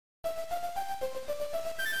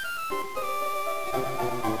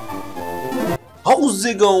How's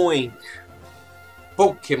it going?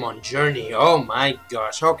 Pokemon Journey, oh my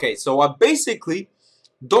gosh. Okay, so I basically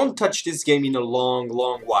don't touch this game in a long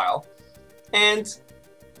while, and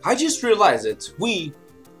I just realized it. We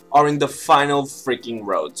are in the final freaking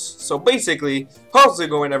roads. So basically, how's it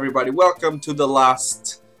going, everybody? Welcome to the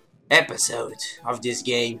last episode of this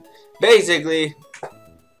game. Basically,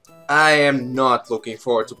 I am not looking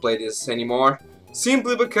forward to play this anymore,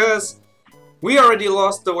 simply because we already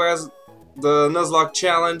lost the Nuzlocke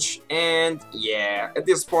challenge, and yeah, at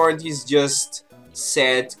this point he's just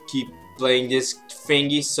sad to keep playing this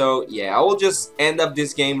thingy. So yeah, I will just end up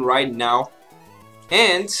this game right now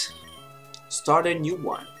and start a new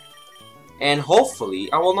one, and hopefully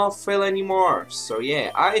I will not fail anymore. So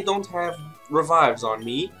yeah, I don't have revives on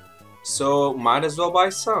me, so might as well buy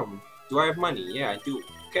some. Do I have money? Yeah, I do.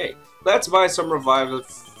 Okay, let's buy some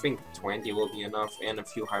revives. I think 20 will be enough, and a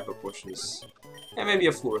few hyper potions. And maybe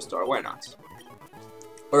a full restore, why not?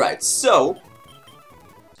 Alright, so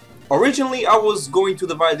originally I was going to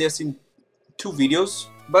divide this in 2 videos,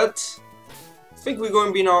 but I think we're going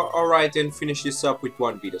to be alright and finish this up with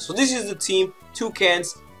 1 video. So this is the team: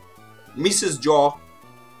 Toucans, Mrs. Jaw,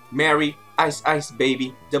 Mary, Ice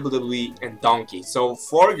Baby, WWE, and Donkey. So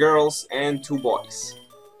 4 girls and 2 boys.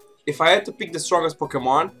 If I had to pick the strongest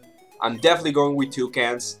Pokemon, I'm definitely going with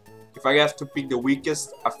Toucans. If I have to pick the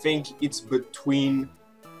weakest, I think it's between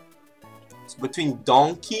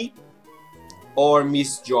Donkey or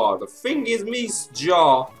Miss Jaw. The thing is, Miss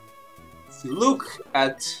Jaw, if you look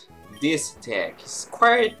at this attack, it's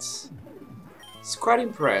quite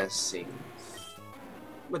impressive.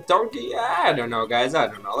 But Donkey, I don't know, guys. I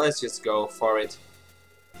don't know. Let's just go for it.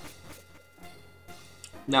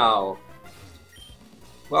 Now,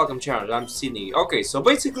 welcome challenge. I'm Sydney. Okay, so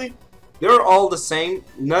basically, they're all the same.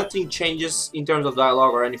 Nothing changes in terms of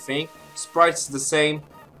dialogue or anything. Sprites the same.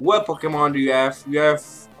 What Pokemon do you have? You have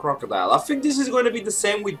Crocodile. I think this is going to be the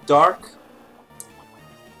same with Dark.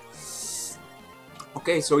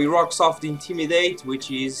 Okay, so he rocks off the Intimidate,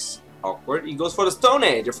 which is awkward. He goes for the Stone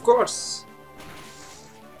Edge, of course.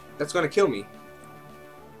 That's going to kill me.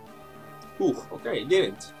 Ooh, okay, he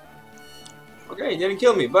didn't. Okay, it didn't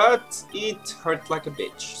kill me, but it hurt like a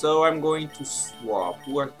bitch. So I'm going to swap.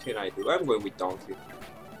 What can I do? I'm going with Donkey.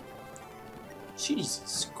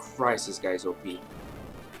 Jesus Christ, this guy's OP.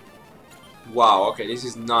 Wow, okay, this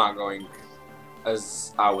is not going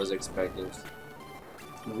as I was expecting.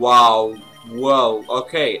 Wow, whoa,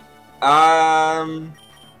 okay.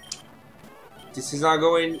 This is not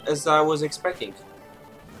going as I was expecting.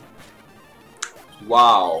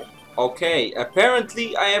 Wow. Okay,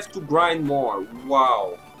 apparently I have to grind more.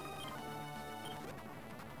 Wow.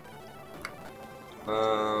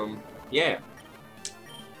 Yeah.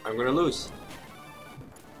 I'm gonna lose.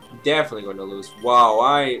 Definitely gonna lose.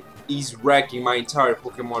 Wow, he's wrecking my entire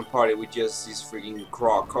Pokemon party with just this freaking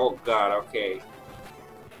Croc. Oh god, okay.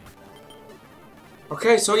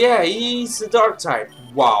 Okay, so yeah, he's a Dark type.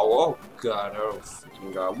 Wow, oh god, oh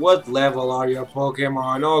freaking god. What level are your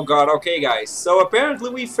Pokemon? Oh god, okay guys. So apparently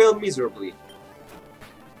we failed miserably.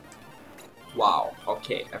 Wow,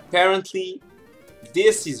 okay. Apparently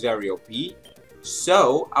this is very OP.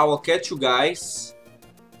 So I will catch you guys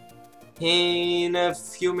in a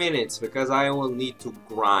few minutes, because I will need to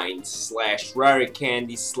grind / rare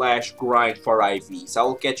candy / grind for IVs. I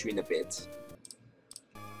will catch you in a bit.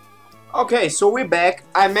 Okay, so we're back.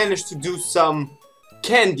 I managed to do some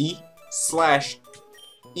candy /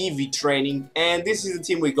 EV training, and this is the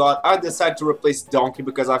team we got. I decided to replace Donkey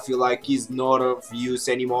because I feel like he's not of use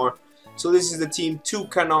anymore. So this is the team: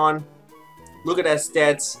 Toucan. Look at that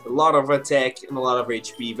stats, a lot of attack and a lot of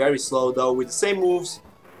HP. Very slow though, with the same moves.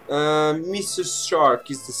 Mr.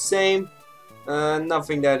 Shark is the same.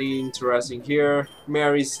 Nothing that interesting here.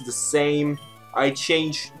 Mary's the same. I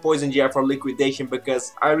changed Poison Jab for Liquidation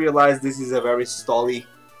because I realized this is a very stally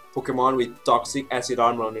Pokemon with Toxic Acid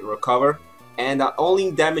Armor on Recover. And the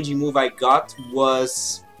only damaging move I got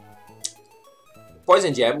was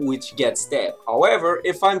Poison Jab, which gets Stab. However,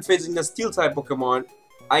 if I'm facing a Steel type Pokemon,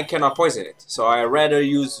 I cannot poison it. So I rather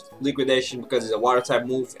use Liquidation because it's a Water type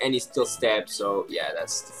move and it's still Stab. So yeah,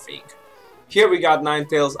 that's the thing. Here we got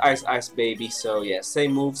Ninetales, Ice Baby. So yeah,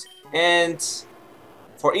 same moves. And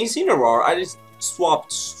for Incineroar, I just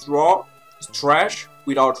swapped Trash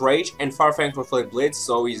with Outrage and Farfang for Flame Blitz,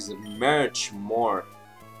 so he's much more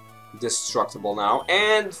destructible now.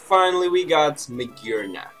 And finally we got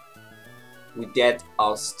Magearna with that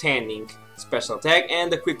outstanding special attack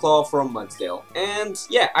and the Quick Claw from Mudsdale. And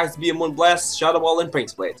yeah, Ice Beam, Moonblast, Shadow Ball, and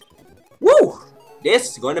Paint Blade. Woo!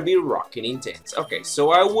 This is gonna be rocking intense. Okay,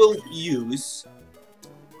 so I will use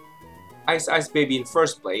Ice Baby in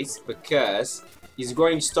first place because he's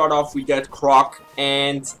going to start off with that Croc,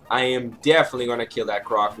 and I am definitely gonna kill that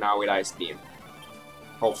Croc now with Ice Beam.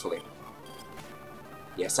 Hopefully.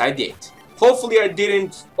 Yes, I did. Hopefully I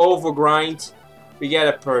didn't overgrind. We get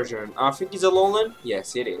a Persian. I think it's a Alolan.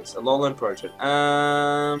 Yes, it is. Alolan Persian.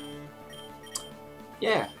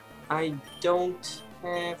 Yeah. I don't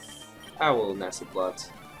have... I will Nasty Blood.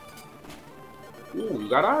 Ooh, you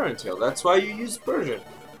got Iron Tail. That's why you use Persian.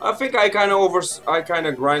 I think I kind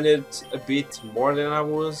of grinded a bit more than I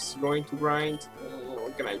was going to grind.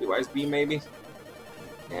 What can I do? Ice Beam maybe?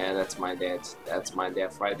 Yeah, that's my death. That's my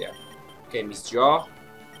death right there. Okay, Miss Jaw.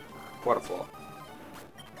 Waterfall.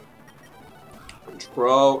 Punch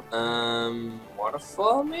Crow.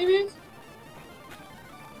 Waterfall maybe?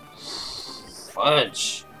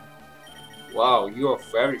 Fudge. Wow, you are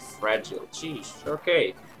very fragile. Jeez.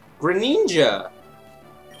 Okay. Greninja.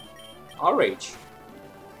 Outrage.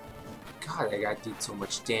 God, that guy did so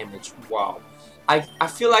much damage. Wow. I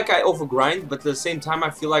feel like I overgrind, but at the same time I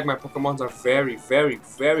feel like my Pokemons are very, very,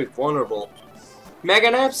 very vulnerable.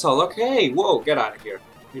 Mega Napsol, okay. Whoa, get out of here.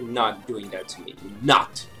 You're not doing that to me. You're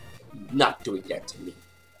not doing that to me.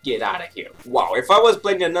 Get out of here. Wow, if I was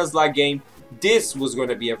playing a Nuzlocke game, this was going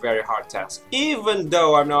to be a very hard task. Even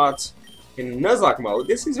though I'm not in Nuzlocke mode,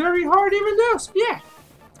 this is very hard even though. So yeah.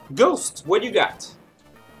 Ghost, what you got?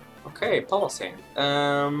 Okay, Palossand.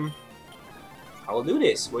 I will do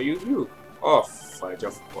this. What you do? Oh, fudge,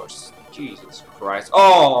 of course. Jesus Christ.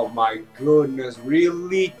 Oh my goodness,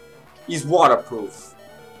 really? He's waterproof.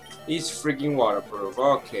 He's freaking waterproof.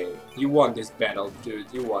 Okay. You won this battle,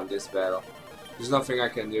 dude. You won this battle. There's nothing I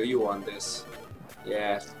can do. You won this.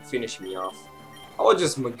 Yeah, finish me off. I will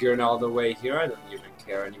just Magearna all the way here. I don't even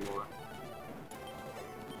care anymore.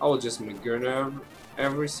 I will just Magearna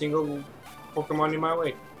every single Pokemon in my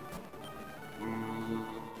way.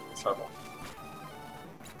 Trouble.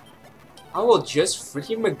 I will just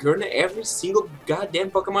freaking Magearna every single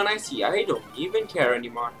goddamn Pokemon I see. I don't even care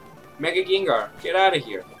anymore. Mega Gengar, get out of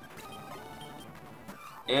here.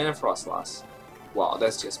 And a Frostlass. Wow,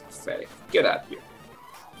 that's just pathetic. Get out of here.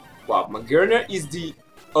 Wow, Magearna is the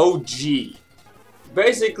OG.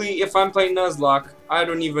 Basically, if I'm playing Nuzlocke, I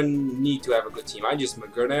don't even need to have a good team. I just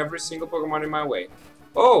Magearna every single Pokemon in my way.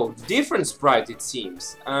 Oh, different sprite it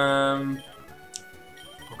seems.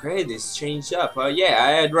 Okay, this changed up. Yeah,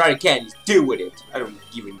 I had Rider Candies. Deal with it. I don't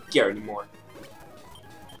even care anymore.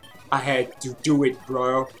 I had to do it,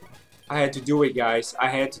 bro. I had to do it, guys. I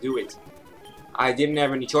had to do it. I didn't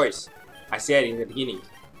have any choice. I said in the beginning.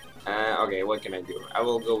 Okay, what can I do? I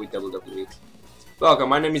will go with WWE. Welcome,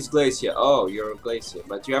 my name is Glacia. Oh, you're a Glacia,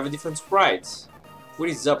 but you have a different sprite. What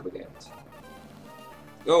is up with that?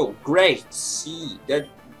 Oh, great. See, that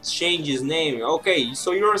changes name. Okay,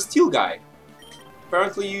 so you're a Steel guy.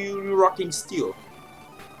 Apparently you're rocking Steel.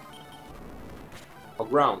 Or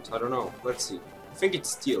Ground, I don't know. Let's see. I think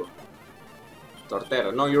it's Steel.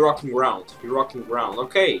 Torterra. No, you're rocking Ground. You're rocking Ground.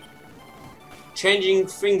 Okay. Changing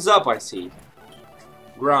things up, I see.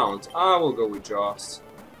 Ground. I will go with Jaws.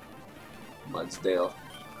 Mudsdale.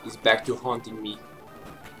 He's back to haunting me.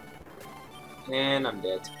 And I'm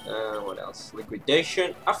dead. What else?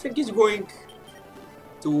 Liquidation. I think he's going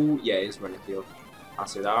to... Yeah, he's gonna kill.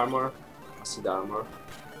 Acid Armor. Acid Armor.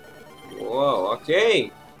 Whoa,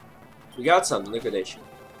 okay. We got some Liquidation.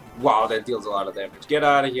 Wow, that deals a lot of damage. Get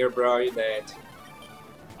out of here, bro. You're dead.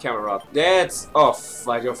 Camera up. That's... Oh,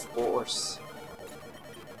 fudge, of course.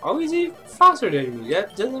 Oh, is he faster than me?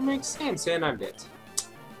 That doesn't make sense. And I'm dead.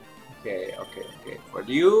 Okay. For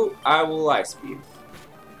you, I will Ice Beam.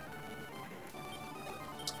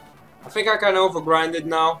 I think I kind of overgrinded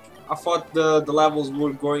now. I thought the levels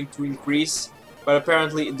were going to increase, but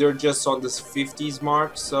apparently they're just on this 50s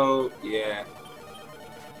mark, so yeah.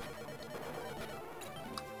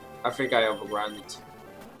 I think I overgrinded.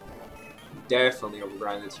 Definitely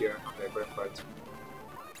overgrinded here. Okay, breath part.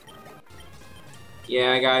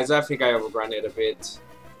 Yeah, guys, I think I overgrinded a bit.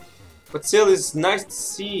 But still, it's nice to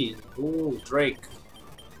see. Ooh, Drake.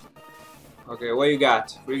 Okay, what you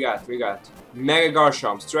got? We got Mega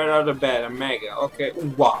Garchomp, straight out of the bed, a Mega. Okay,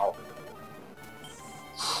 wow.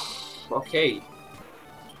 Okay.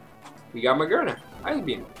 We got Magearna. Ice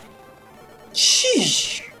Beam.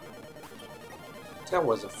 Sheesh. That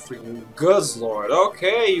was a freaking Guzzlord.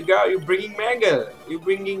 Okay, you're bringing Mega. You're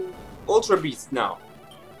bringing Ultra Beast now.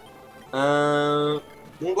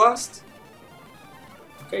 Moonblast.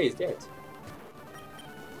 Okay, he's dead.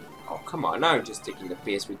 Oh, come on. Now you're just taking the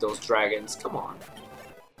piss with those dragons. Come on.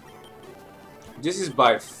 This is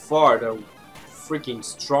by far the freaking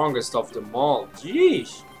strongest of them all.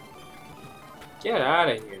 Jeez. Get out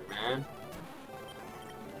of here, man.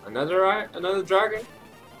 Another dragon?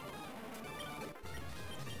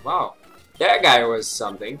 Wow. That guy was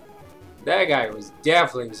something. That guy was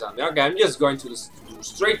definitely something. Okay, I'm just going to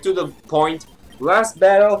straight to the point. Last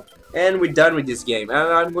battle, and we're done with this game. And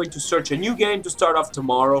I'm going to search a new game to start off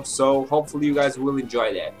tomorrow, so hopefully you guys will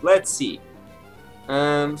enjoy that. Let's see.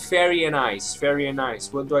 Fairy and Ice. Fairy and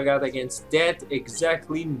Ice. What do I got against that?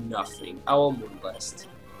 Exactly nothing. Owl Moonblast.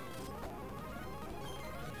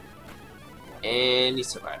 And he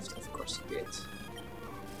survived. Of course he did.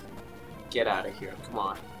 Get out of here. Come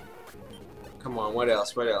on. Come on, what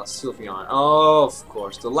else? What else? Sylveon. Oh, of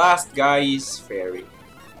course. The last guy is Fairy.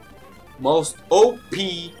 Most OP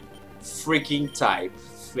freaking type.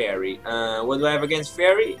 Fairy. What do I have against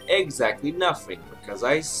Fairy? Exactly nothing. Because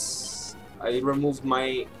I removed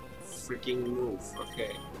my freaking move.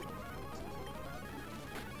 Okay.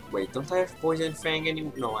 Wait, don't I have Poison Fang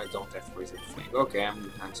anymore? No, I don't have Poison Fang. Okay,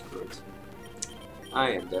 I'm screwed.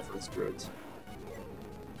 I am definitely screwed.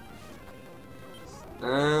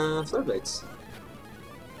 Flare Blades.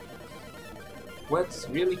 What?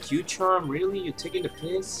 Really? Q-Charm? Really? You taking the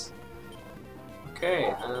piss?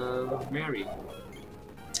 Okay, Mary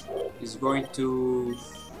is going to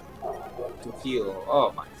heal.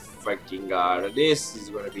 Oh my freaking god, this is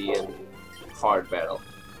gonna be a hard battle.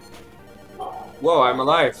 Whoa, I'm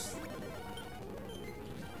alive.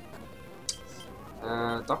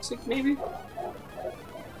 Toxic maybe?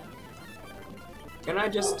 Can I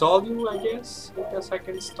just stall you, I guess? I guess I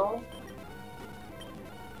can stall?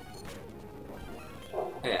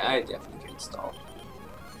 Yeah, I definitely can stall.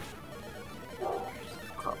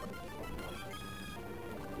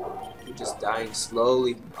 You're just dying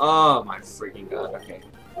slowly. Oh my freaking god, okay.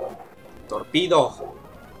 Torpedo!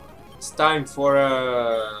 It's time for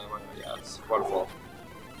yeah, it's waterfall.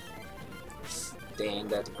 Dang,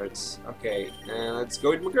 that hurts. Okay, let's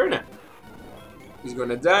go with Magerna. He's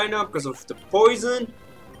gonna die now because of the poison.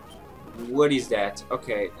 What is that?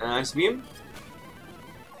 Okay, Ice Beam.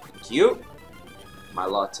 Thank you.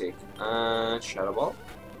 Milotic. Shadow Ball.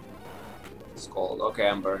 It's cold. Okay,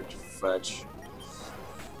 I'm burnt. Fudge.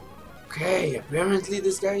 Okay, apparently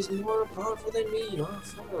this guy is more powerful than me. Oh,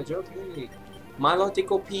 fudge. Okay.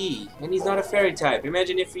 Milotic OP. And he's not a fairy type.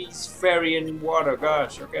 Imagine if he's fairy and water.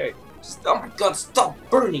 Gosh, okay. Oh my god, stop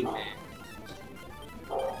burning, man.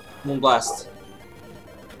 Moonblast.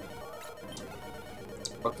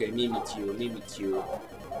 Okay, Mimikyu, Mimikyu.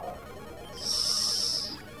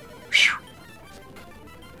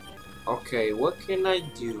 Okay, what can I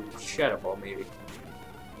do? Shadow Ball, maybe.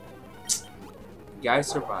 Guy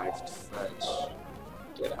survived. Fudge.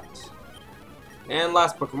 Get out. And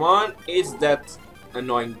last Pokemon is that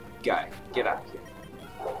annoying guy. Get out of here.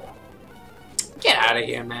 Get out of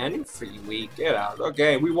here, man. You're freaking weak. Get out.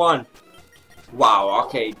 Okay, we won. Wow,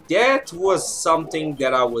 okay, that was something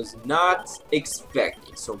that I was not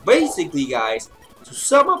expecting. So basically, guys, to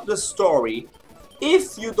sum up the story,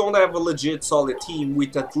 if you don't have a legit solid team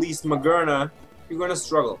with at least Magerna, you're gonna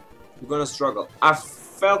struggle. You're gonna struggle. I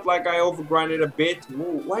felt like I overgrinded a bit.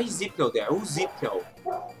 Whoa, why is Hypno there? Who's Hypno?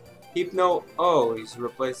 Hypno, oh, he's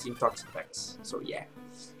replacing Toxapex. So yeah.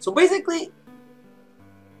 So basically,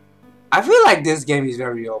 I feel like this game is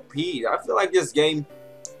very OP. I feel like this game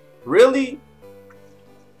really...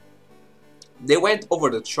 They went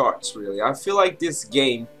over the charts, really. I feel like this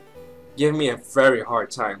game gave me a very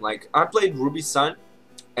hard time. Like, I played Ruby Sun,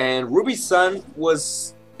 and Ruby Sun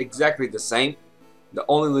was exactly the same. The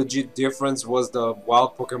only legit difference was the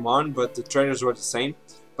wild Pokemon, but the trainers were the same.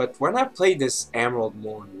 But when I played this Emerald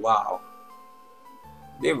Moon, wow.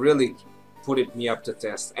 They really put me up to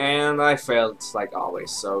test, and I failed like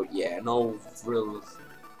always. So yeah, no real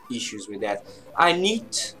issues with that. I need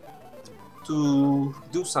to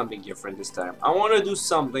do something different this time. I want to do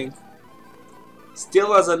something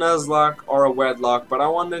still as a Nuzlocke or a Wedlock, but I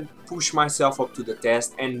want to push myself up to the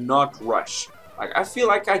test and not rush. Like, I feel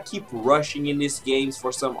like I keep rushing in these games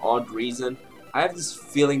for some odd reason. I have this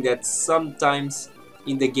feeling that sometimes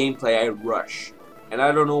in the gameplay I rush, and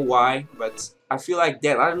I don't know why, but I feel like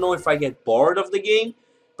that. I don't know if I get bored of the game,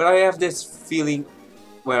 but I have this feeling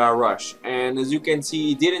where I rush. And as you can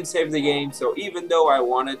see, it didn't save the game, so even though I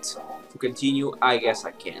wanted to continue, I guess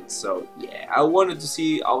I can't. So yeah, I wanted to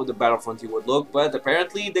see how the Battlefront would look, but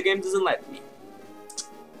apparently the game doesn't let me.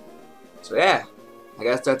 So yeah, I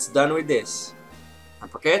guess that's done with this. I'm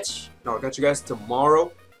Poketchx. I'll catch you guys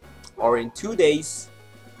tomorrow or in 2 days.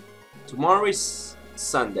 Tomorrow is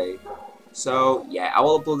Sunday, so yeah, I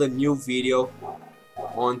will upload a new video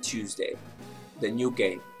on Tuesday, the new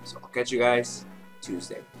game. So I'll catch you guys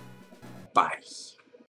Tuesday. Bye.